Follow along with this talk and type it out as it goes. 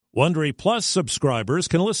Wondery Plus subscribers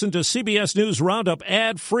can listen to CBS News Roundup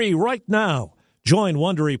ad-free right now. Join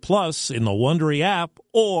Wondery Plus in the Wondery app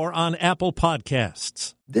or on Apple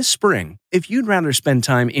Podcasts. This spring, if you'd rather spend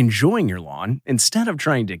time enjoying your lawn instead of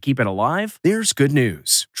trying to keep it alive, there's good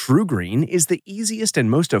news. True Green is the easiest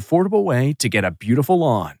and most affordable way to get a beautiful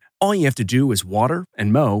lawn. All you have to do is water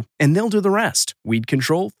and mow, and they'll do the rest. Weed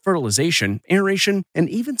control, fertilization, aeration, and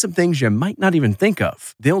even some things you might not even think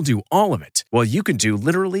of. They'll do all of it, while you can do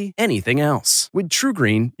literally anything else. With True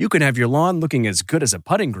Green, you can have your lawn looking as good as a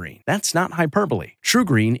putting green. That's not hyperbole. True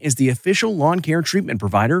Green is the official lawn care treatment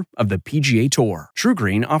provider of the PGA Tour. True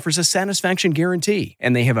Green offers a satisfaction guarantee,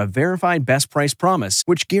 and they have a verified best price promise,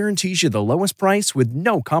 which guarantees you the lowest price with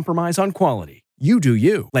no compromise on quality. You do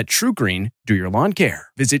you. Let True Green do your lawn care.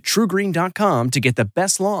 Visit TrueGreen.com to get the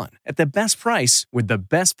best lawn at the best price with the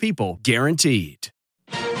best people guaranteed.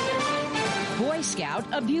 Boy Scout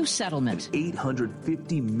abuse settlement.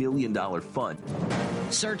 $850 million fund.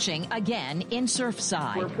 Searching again in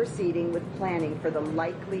Surfside. We're proceeding with planning for the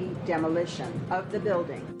likely demolition of the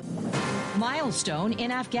building. Milestone in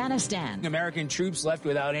Afghanistan. American troops left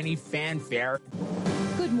without any fanfare.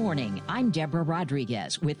 Good morning. I'm Deborah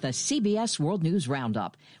Rodriguez with the CBS World News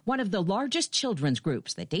Roundup. One of the largest children's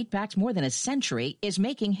groups that date back more than a century is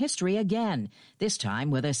making history again, this time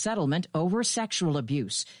with a settlement over sexual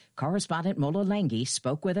abuse. Correspondent Mola Lenghi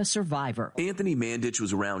spoke with a survivor. Anthony Mandich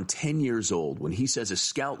was around 10 years old when he says a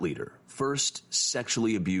scout leader first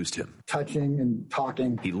sexually abused him. Touching and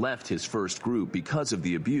talking. He left his first group because of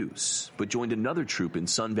the abuse, but joined another troop in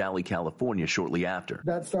Sun Valley, California shortly after.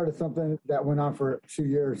 That started something that went on for 2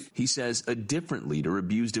 years. He says a different leader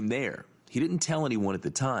abused him there. He didn't tell anyone at the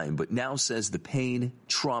time, but now says the pain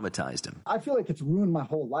traumatized him. I feel like it's ruined my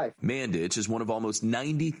whole life. Mandich is one of almost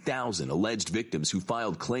 90,000 alleged victims who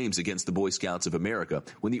filed claims against the Boy Scouts of America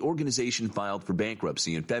when the organization filed for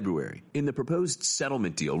bankruptcy in February. In the proposed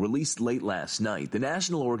settlement deal released late last night, the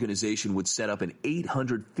national organization would set up an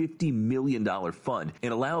 $850 million fund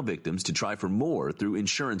and allow victims to try for more through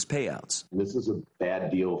insurance payouts. This is a bad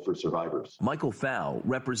deal for survivors. Michael Fowl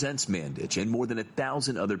represents Mandich and more than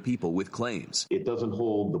 1,000 other people with claims. It doesn't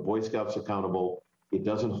hold the Boy Scouts accountable. It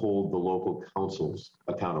doesn't hold the local councils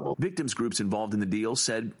accountable. Victims groups involved in the deal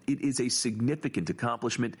said it is a significant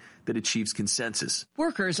accomplishment that achieves consensus.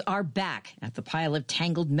 Workers are back at the pile of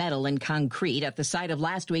tangled metal and concrete at the site of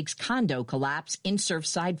last week's condo collapse in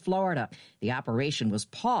Surfside, Florida. The operation was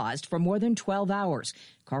paused for more than 12 hours.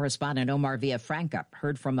 Correspondent Omar Villafranca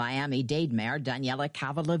heard from Miami-Dade Mayor Daniela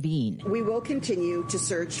Cava-Levine. We will continue to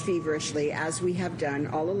search feverishly, as we have done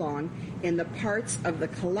all along, in the parts of the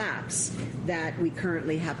collapse that we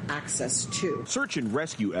currently have access to. Search and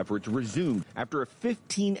rescue efforts resumed after a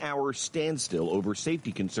 15-hour standstill over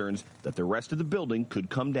safety concerns that the rest of the building could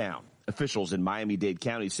come down. Officials in Miami-Dade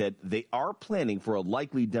County said they are planning for a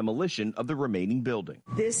likely demolition of the remaining building.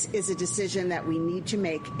 This is a decision that we need to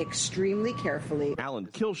make extremely carefully. Alan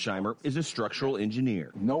Kilsheimer is a structural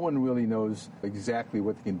engineer. No one really knows exactly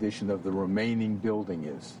what the condition of the remaining building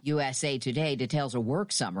is. USA Today details a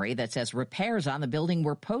work summary that says repairs on the building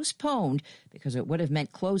were postponed because it would have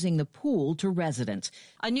meant closing the pool to residents.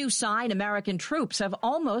 A new sign: American troops have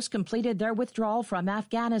almost completed their withdrawal from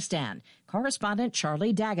Afghanistan. Correspondent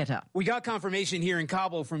Charlie D'Agata. We got confirmation here in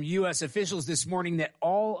Kabul from U.S. officials this morning that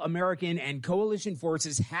all American and coalition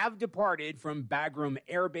forces have departed from Bagram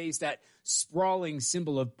Air Base, that sprawling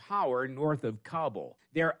symbol of power north of Kabul.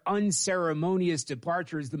 Their unceremonious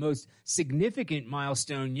departure is the most significant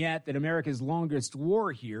milestone yet, that America's longest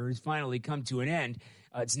war here has finally come to an end.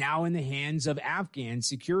 It's now in the hands of Afghan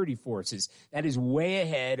security forces. That is way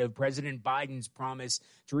ahead of President Biden's promise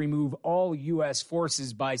to remove all U.S.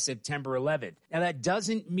 forces by September 11th. Now, that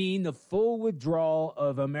doesn't mean the full withdrawal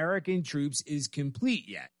of American troops is complete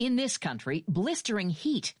yet. In this country, blistering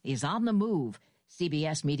heat is on the move.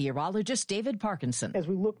 CBS meteorologist David Parkinson. As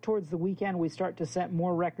we look towards the weekend, we start to set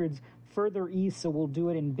more records further east, so we'll do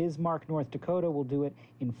it in Bismarck, North Dakota. We'll do it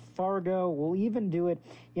in Fargo. We'll even do it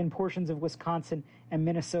in portions of Wisconsin and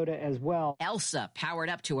Minnesota as well. Elsa powered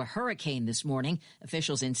up to a hurricane this morning.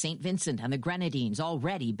 Officials in St. Vincent and the Grenadines,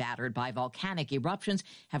 already battered by volcanic eruptions,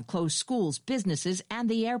 have closed schools, businesses, and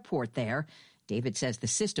the airport there. David says the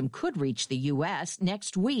system could reach the U.S.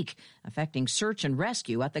 next week, affecting search and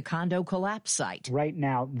rescue at the condo collapse site. Right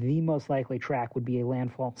now, the most likely track would be a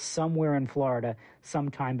landfall somewhere in Florida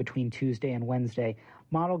sometime between Tuesday and Wednesday.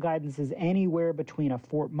 Model guidance is anywhere between a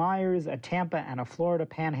Fort Myers, a Tampa, and a Florida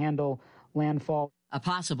Panhandle landfall. A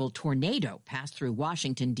possible tornado passed through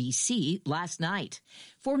Washington, D.C. last night.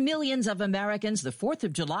 For millions of Americans, the 4th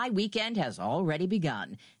of July weekend has already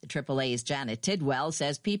begun. The AAA's Janet Tidwell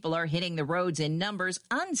says people are hitting the roads in numbers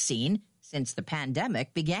unseen since the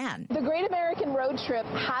pandemic began. The Great American Road Trip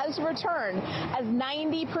has returned as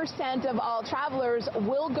 90% of all travelers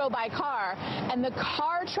will go by car, and the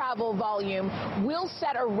car travel volume will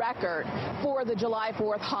set a record for the July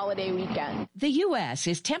 4th holiday weekend. The U.S.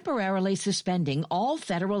 is temporarily suspending all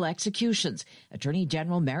federal executions. Attorney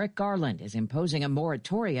General Merrick Garland is imposing a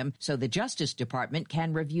moratorium so the Justice Department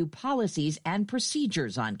can review policies and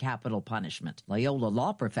procedures on capital punishment. Loyola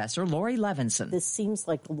law professor Lori Levinson. This seems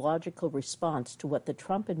like the logical response to what the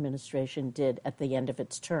Trump administration did at the end of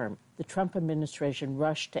its term. The Trump administration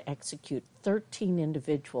rushed to execute 13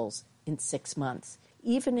 individuals in 6 months,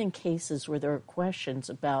 even in cases where there are questions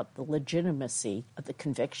about the legitimacy of the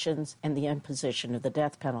convictions and the imposition of the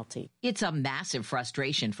death penalty. It's a massive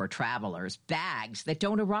frustration for travelers, bags that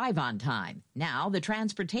don't arrive on time. Now, the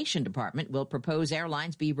Transportation Department will propose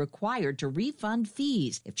airlines be required to refund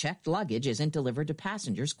fees if checked luggage isn't delivered to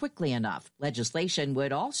passengers quickly enough. Legislation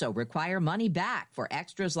would also require money back for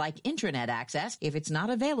extras like intranet access if it's not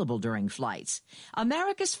available during flights.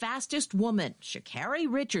 America's fastest woman, Sha'Carri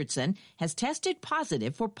Richardson, has tested positive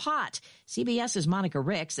for pot. CBS's Monica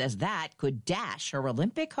Rick says that could dash her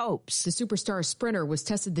Olympic hopes. The superstar sprinter was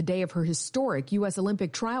tested the day of her historic U.S.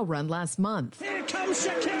 Olympic trial run last month. Here comes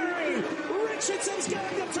Sha'Carri! Richardson's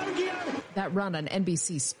going to Tokyo! That run on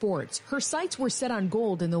NBC Sports, her sights were set on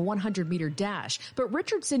gold in the 100-meter dash, but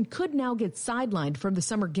Richardson could now get sidelined from the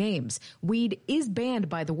Summer Games. Weed is banned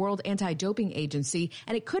by the World Anti-Doping Agency,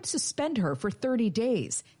 and it could suspend her for 30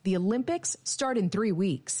 days. The Olympics start in 3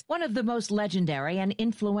 weeks. One of the most legendary and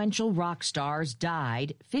influential rock stars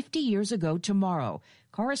died 50 years ago tomorrow.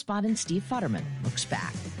 Correspondent Steve Futterman looks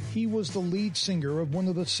back. He was the lead singer of one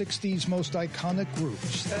of the 60s most iconic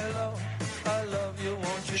groups. Hello, I love you,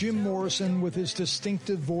 Jim Morrison, with his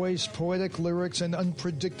distinctive voice, poetic lyrics, and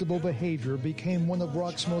unpredictable behavior, became one of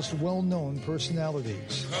rock's most well-known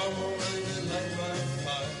personalities.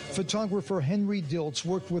 Photographer Henry Diltz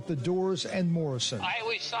worked with The Doors and Morrison. I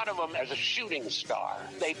always thought of them as a shooting star.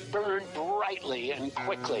 They burned brightly and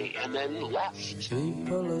quickly and then left.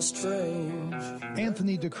 People are strange.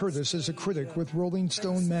 Anthony DeCurtis is a critic with Rolling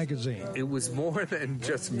Stone magazine. It was more than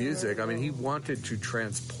just music. I mean, he wanted to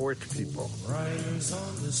transport people. Riders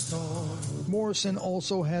on the storm. Morrison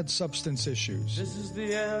also had substance issues. This is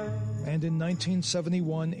the end. And in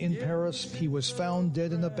 1971 in Paris, he was found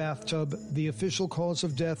dead in a bathtub. The official cause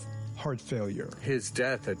of death, heart failure. His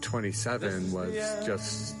death at 27 was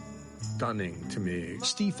just stunning to me.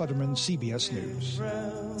 Steve Futterman, CBS News.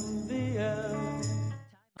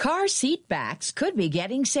 Car seat backs could be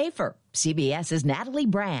getting safer. CBS's Natalie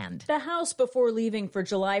Brand. The House, before leaving for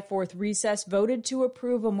July 4th recess, voted to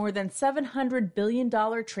approve a more than $700 billion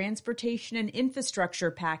transportation and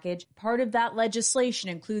infrastructure package. Part of that legislation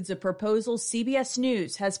includes a proposal CBS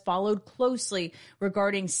News has followed closely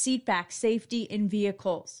regarding seatback safety in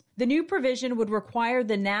vehicles. The new provision would require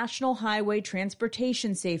the National Highway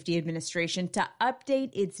Transportation Safety Administration to update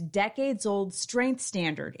its decades-old strength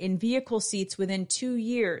standard in vehicle seats within 2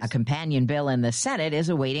 years. A companion bill in the Senate is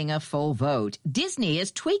awaiting a full vote. Disney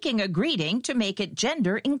is tweaking a greeting to make it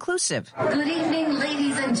gender inclusive. Good evening,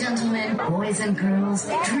 ladies and gentlemen, boys and girls,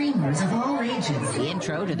 dreamers of all ages. The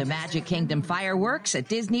intro to the Magic Kingdom fireworks at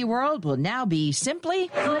Disney World will now be simply,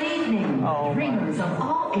 Good evening, dreamers of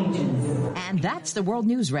all ages. And that's the World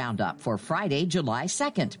News Roundup for Friday, July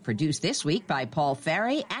 2nd, produced this week by Paul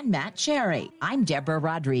Ferry and Matt Cherry. I'm Deborah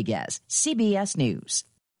Rodriguez, CBS News.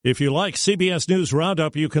 If you like CBS News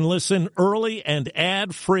Roundup, you can listen early and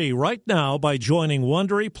ad-free right now by joining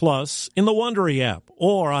Wondery Plus in the Wondery app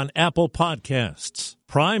or on Apple Podcasts.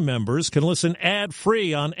 Prime members can listen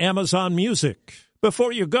ad-free on Amazon Music.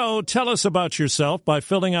 Before you go, tell us about yourself by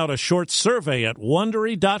filling out a short survey at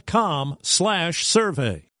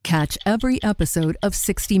Wondery.com/survey. Catch every episode of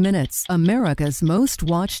 60 Minutes, America's most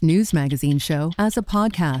watched news magazine show, as a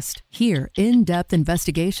podcast. Hear in-depth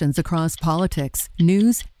investigations across politics,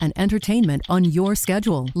 news, and entertainment on your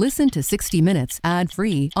schedule. Listen to 60 Minutes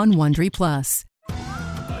ad-free on Wondery Plus.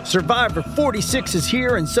 Survivor 46 is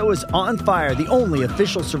here, and so is On Fire, the only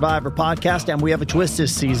official Survivor podcast, and we have a twist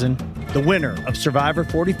this season. The winner of Survivor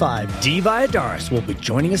 45, Dee Valladares, will be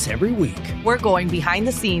joining us every week. We're going behind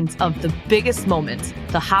the scenes of the biggest moments,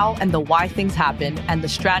 the how and the why things happen, and the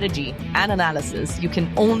strategy and analysis you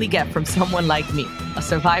can only get from someone like me, a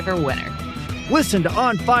Survivor winner. Listen to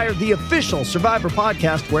On Fire, the official Survivor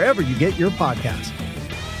podcast, wherever you get your podcasts.